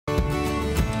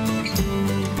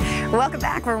Welcome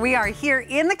back, where we are here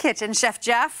in the kitchen. Chef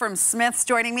Jeff from Smith's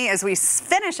joining me as we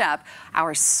finish up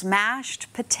our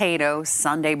smashed potato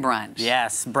Sunday brunch.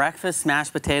 Yes, breakfast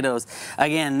smashed potatoes.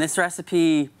 Again, this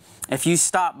recipe, if you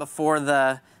stop before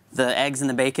the eggs and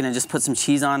the bacon and just put some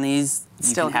cheese on these,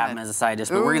 you can have them as a side dish,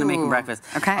 but we're gonna make them breakfast.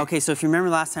 Okay, so if you remember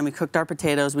last time we cooked our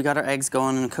potatoes, we got our eggs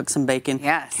going and cooked some bacon.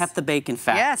 Yes. Kept the bacon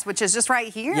fat. Yes, which is just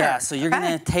right here. Yeah, so you're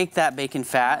gonna take that bacon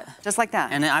fat. Just like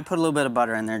that. And then I put a little bit of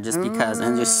butter in there just because,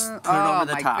 and just put it over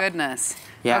the top. Oh my goodness.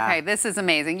 Yeah. Okay, this is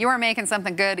amazing. You are making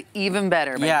something good even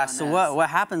better. Yeah, so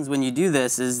what happens when you do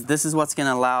this is what's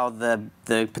gonna allow the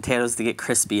potatoes to get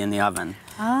crispy in the oven.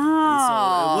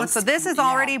 Oh, so this is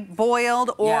already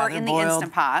boiled or in the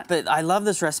Instant Pot. But I love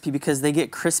this recipe because they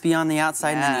get crispy on the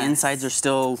outside and the insides are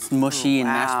still mushy and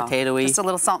mashed potato-y. Just a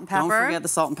little salt and pepper. Don't forget the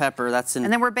salt and pepper. That's an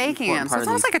And then we're baking them, so it's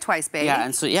almost like a twice bake. Yeah,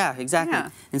 and so exactly. Yeah.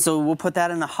 And so we'll put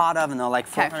that in the hot oven though, like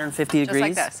 450 degrees. Just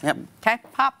like this. Yep. Okay,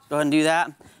 pop. Go ahead and do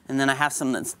that. And then I have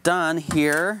some that's done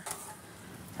here.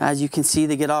 As you can see,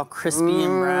 they get all crispy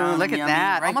and brown. Look at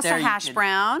that. Almost a hash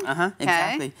brown.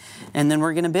 Exactly. And then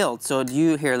we're gonna build. So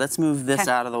let's move this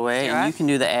out of the way, and you can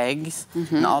do the eggs,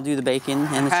 and I'll do the bacon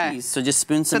and the cheese. So just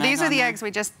spoon some eggs. So these are the eggs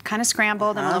we just kind of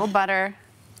scrambled in a little butter.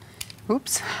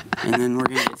 Oops. And then we're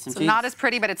gonna get some cheese. Not as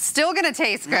pretty, but it's still gonna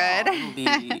taste good.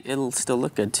 It'll still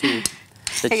look good too.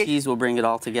 The cheese will bring it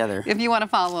all together. If you want to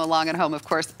follow along at home, of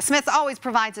course, Smith's always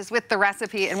provides us with the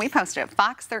recipe, and we post it at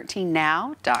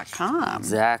fox13now.com.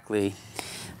 Exactly.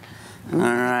 All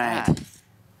right.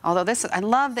 Although I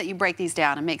love that you break these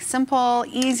down and make simple,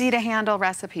 easy to handle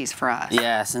recipes for us.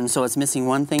 Yes, and so it's missing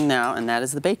one thing now, and that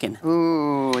is the bacon.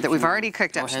 Ooh, that we've already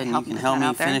cooked up. Go ahead and you can help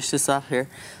me finish this up here.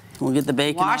 We'll get the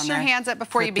bacon on there. Wash your hands up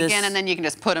before you begin, and then you can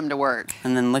just put them to work.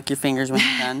 And then lick your fingers when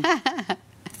you're done.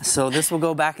 So this will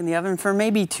go back in the oven for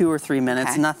maybe 2 or 3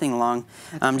 minutes, nothing long,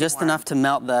 just enough to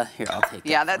melt the, here, I'll take that.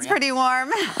 Yeah, that's pretty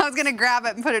warm. I was gonna grab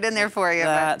it and put it in there for you.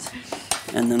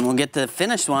 And then we'll get the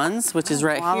finished ones, which is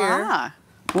right here.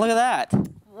 Look at that.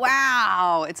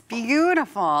 Wow, it's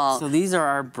beautiful. So these are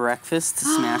our breakfast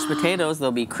smashed potatoes.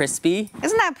 They'll be crispy.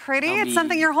 Isn't that pretty? It's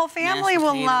something your whole family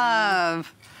will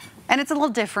love. And it's a little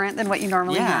different than what you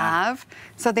normally have.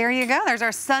 So there you go. There's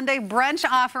our Sunday brunch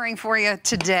offering for you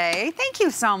today. Thank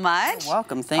you so much. You're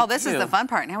welcome. Thank you. Oh, this is the fun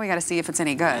part. Now we got to see if it's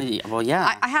any good. Well,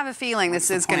 yeah. I have a feeling this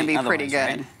is going to be pretty good.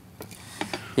 Right?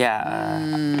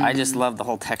 Yeah, I just love the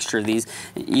whole texture of these.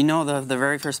 You know, the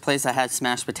very first place I had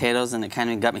smashed potatoes and it kind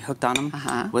of got me hooked on them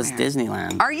was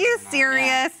Disneyland. Are you serious?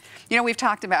 Yeah. You know, we've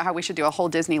talked about how we should do a whole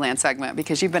Disneyland segment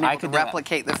because you've been able to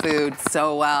replicate the food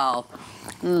so well.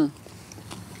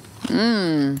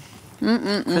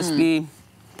 Crispy,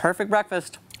 perfect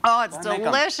breakfast. Oh, it's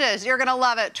delicious. You're going to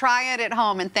love it. Try it at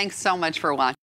home, and thanks so much for watching.